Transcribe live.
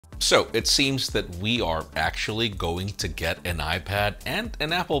So it seems that we are actually going to get an iPad and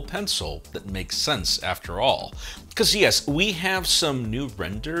an Apple Pencil that makes sense after all. Because yes, we have some new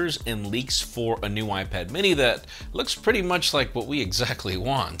renders and leaks for a new iPad mini that looks pretty much like what we exactly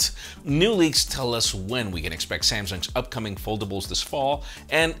want. New leaks tell us when we can expect Samsung's upcoming foldables this fall,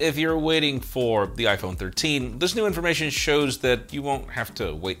 and if you're waiting for the iPhone 13, this new information shows that you won't have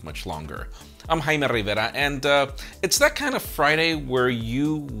to wait much longer. I'm Jaime Rivera, and it's that kind of Friday where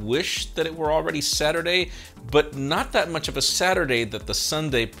you wish that it were already Saturday, but not that much of a Saturday that the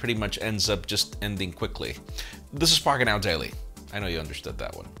Sunday pretty much ends up just ending quickly. This is Pocketnow Daily. I know you understood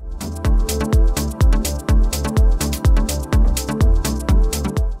that one.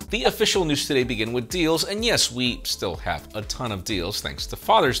 The official news today begin with deals, and yes, we still have a ton of deals thanks to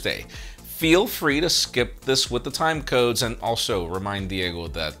Father's Day. Feel free to skip this with the time codes, and also remind Diego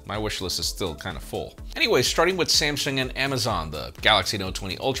that my wish list is still kind of full. Anyway, starting with Samsung and Amazon, the Galaxy Note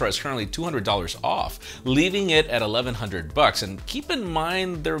 20 Ultra is currently $200 off, leaving it at $1,100. And keep in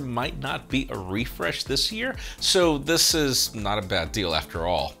mind, there might not be a refresh this year, so this is not a bad deal after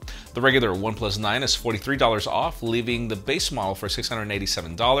all. The regular OnePlus 9 is $43 off, leaving the base model for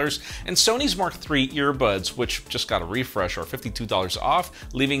 $687, and Sony's Mark III earbuds, which just got a refresh, are $52 off,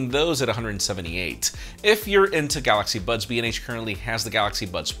 leaving those at $178. If you're into Galaxy Buds, B&H currently has the Galaxy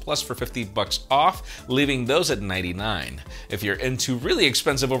Buds Plus for $50 off, leaving those at $99. If you're into really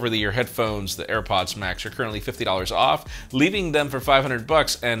expensive over-the-ear headphones, the AirPods Max are currently $50 off, leaving them for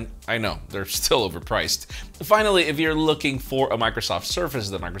 $500, and I know, they're still overpriced. Finally, if you're looking for a Microsoft Surface,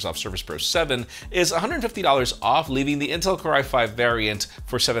 the Microsoft Surface Pro 7 is $150 off, leaving the Intel Core i5 variant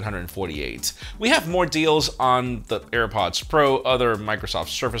for $748. We have more deals on the AirPods Pro, other Microsoft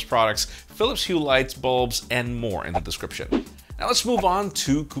Surface products, Phillips Hue lights, bulbs, and more in the description. Now let's move on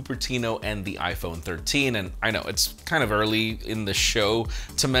to Cupertino and the iPhone 13, and I know it's kind of early in the show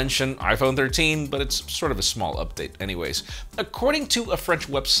to mention iPhone 13, but it's sort of a small update anyways. According to a French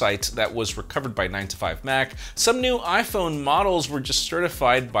website that was recovered by 9to5Mac, some new iPhone models were just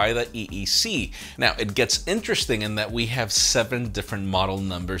certified by the EEC. Now it gets interesting in that we have 7 different model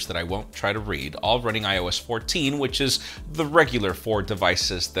numbers that I won't try to read, all running iOS 14, which is the regular for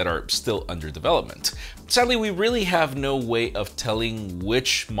devices that are still under development. Sadly, we really have no way of telling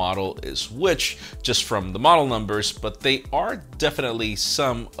which model is which just from the model numbers, but they are definitely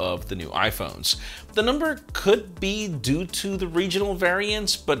some of the new iPhones. The number could be due to the regional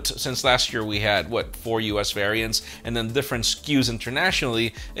variants, but since last year we had, 4 US variants and then different SKUs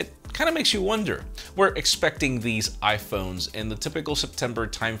internationally, it kind of makes you wonder. We're expecting these iPhones in the typical September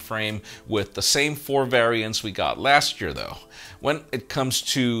timeframe with the same 4 variants we got last year though. When it comes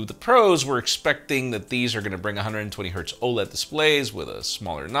to the Pros, we're expecting that these are going to bring 120Hz OLED displays with a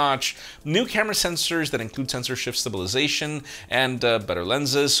smaller notch, new camera sensors that include sensor shift stabilization, and better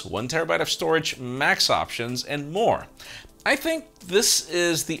lenses, 1TB of storage, Max options, and more. I think this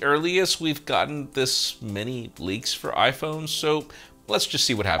is the earliest we've gotten this many leaks for iPhones, so let's just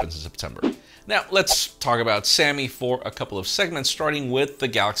see what happens in September. Now, let's talk about Sammy for a couple of segments, starting with the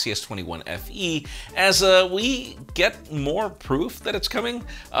Galaxy S21 FE. As we get more proof that it's coming,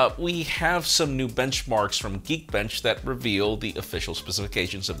 we have some new benchmarks from Geekbench that reveal the official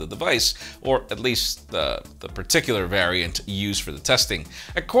specifications of the device, or at least the particular variant used for the testing.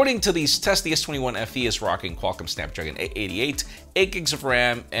 According to these tests, the S21 FE is rocking Qualcomm Snapdragon 888, 8 gigs of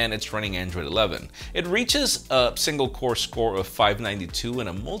RAM, and it's running Android 11. It reaches a single-core score of 592 and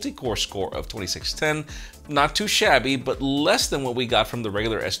a multi-core score of 2610. Not too shabby, but less than what we got from the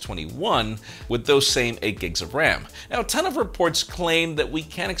regular S21 with those same 8 gigs of RAM. Now, a ton of reports claim that we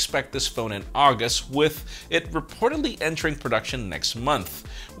can expect this phone in August, with it reportedly entering production next month.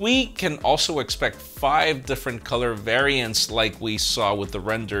 We can also expect 5 different color variants like we saw with the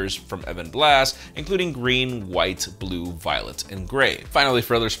renders from Evan Blass, including green, white, blue, violet, and gray. Finally,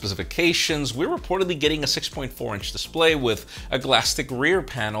 for other specifications, we're reportedly getting a 6.4-inch display with a glass-thick rear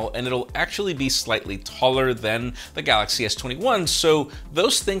panel, and it'll actually be slightly taller than the Galaxy S21, so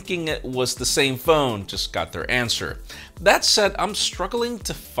those thinking it was the same phone just got their answer. That said, I'm struggling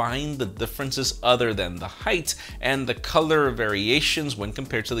to find the differences other than the height and the color variations when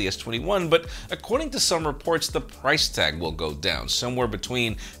compared to the S21, but according to some reports, the price tag will go down, somewhere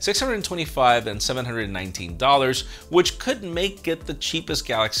between $625 and $719, which could make it the cheapest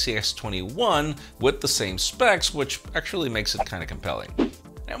Galaxy S21 with the same specs, which actually makes it kind of compelling.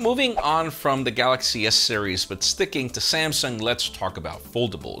 Now, moving on from the Galaxy S series, but sticking to Samsung, let's talk about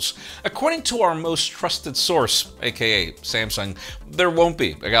foldables. According to our most trusted source, aka Samsung, there won't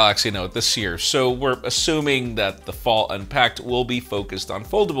be a Galaxy Note this year, so we're assuming that the fall Unpacked will be focused on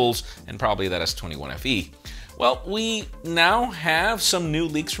foldables and probably that S21 FE. Well, we now have some new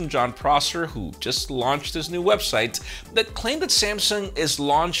leaks from Jon Prosser, who just launched his new website, that claim that Samsung is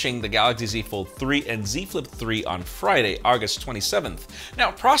launching the Galaxy Z Fold 3 and Z Flip 3 on Friday, August 27th.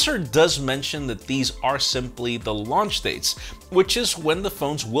 Now, Prosser does mention that these are simply the launch dates, which is when the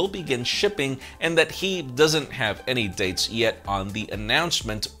phones will begin shipping, and that he doesn't have any dates yet on the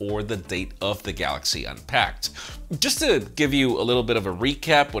announcement or the date of the Galaxy Unpacked. Just to give you a little bit of a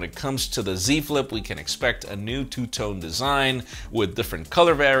recap, when it comes to the Z Flip, we can expect a new two-tone design with different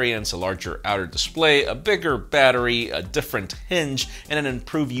color variants, a larger outer display, a bigger battery, a different hinge, and an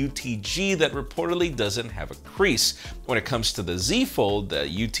improved UTG that reportedly doesn't have a crease. When it comes to the Z Fold, the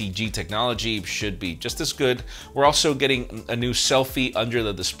UTG technology should be just as good. We're also getting a new selfie under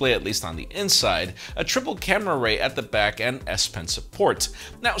the display, at least on the inside, a triple camera array at the back, and S Pen support.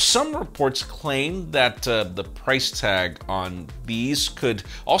 Now, some reports claim that the price tag on these could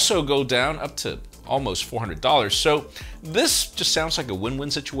also go down up to almost $400. So this just sounds like a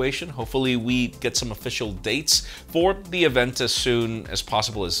win-win situation. Hopefully we get some official dates for the event as soon as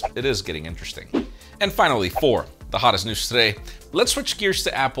possible, as it is getting interesting. And finally, 4, the hottest news today. Let's switch gears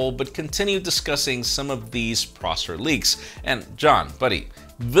to Apple, but continue discussing some of these Prosser leaks. And John, buddy,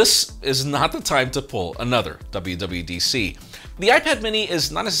 this is not the time to pull another WWDC. The iPad mini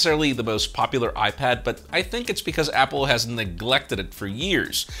is not necessarily the most popular iPad, but I think it's because Apple has neglected it for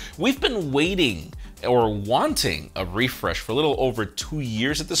years. We've been waiting or wanting a refresh for a little over 2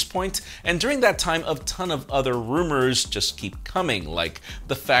 years at this point, and during that time a ton of other rumors just keep coming, like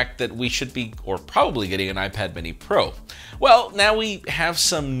the fact that we should be or probably getting an iPad mini Pro. Well, now we have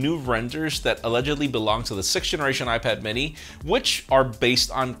some new renders that allegedly belong to the 6th generation iPad mini, which are based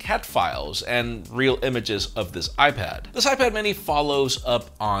on CAD files and real images of this iPad. This iPad mini follows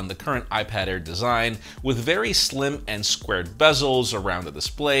up on the current iPad Air design with very slim and squared bezels around the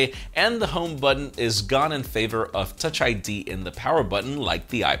display, and the home button is gone in favor of Touch ID in the power button like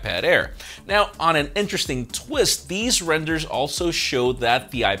the iPad Air. Now, on an interesting twist, these renders also show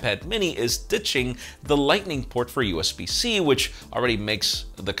that the iPad mini is ditching the Lightning port for USB-C, which already makes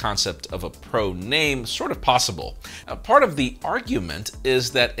the concept of a Pro name sort of possible. Now, part of the argument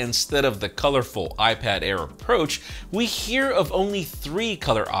is that instead of the colorful iPad Air approach, we hear of only 3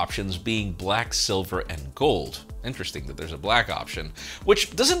 color options, being black, silver, and gold. Interesting that there's a black option,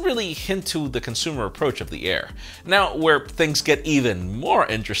 which doesn't really hint to the consumer approach of the Air. Now, where things get even more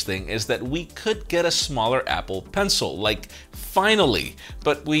interesting is that we could get a smaller Apple Pencil, like finally,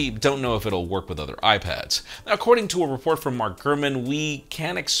 but we don't know if it'll work with other iPads. Now, according to a report from Mark Gurman, we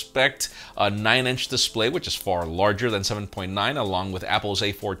can expect a 9-inch display, which is far larger than 7.9, along with Apple's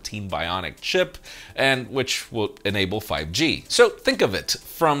A14 Bionic chip, and which will enable 5G. So think of it,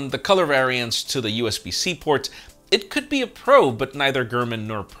 from the color variants to the USB-C port, it could be a Pro, but neither Gurman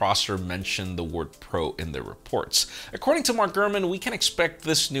nor Prosser mentioned the word Pro in their reports. According to Mark Gurman, we can expect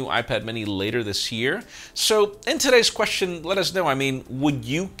this new iPad mini later this year. So in today's question, let us know. I mean, would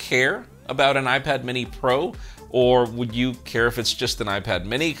you care about an iPad mini Pro? Or would you care if it's just an iPad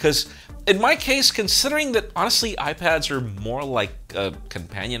mini? Because in my case, considering that honestly iPads are more like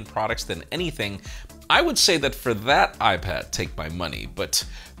companion products than anything, I would say that for that iPad, take my money. But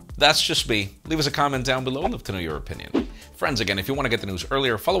that's just me. Leave us a comment down below. I'd love to know your opinion. Friends, again, if you want to get the news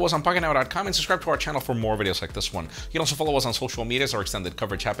earlier, follow us on Pocketnow.com and subscribe to our channel for more videos like this one. You can also follow us on social medias. Our extended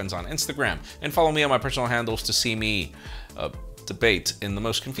coverage happens on Instagram. And follow me on my personal handles to see me debate in the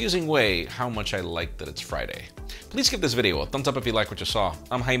most confusing way how much I like that it's Friday. Please give this video a thumbs up if you like what you saw.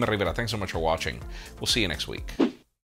 I'm Jaime Rivera. Thanks so much for watching. We'll see you next week.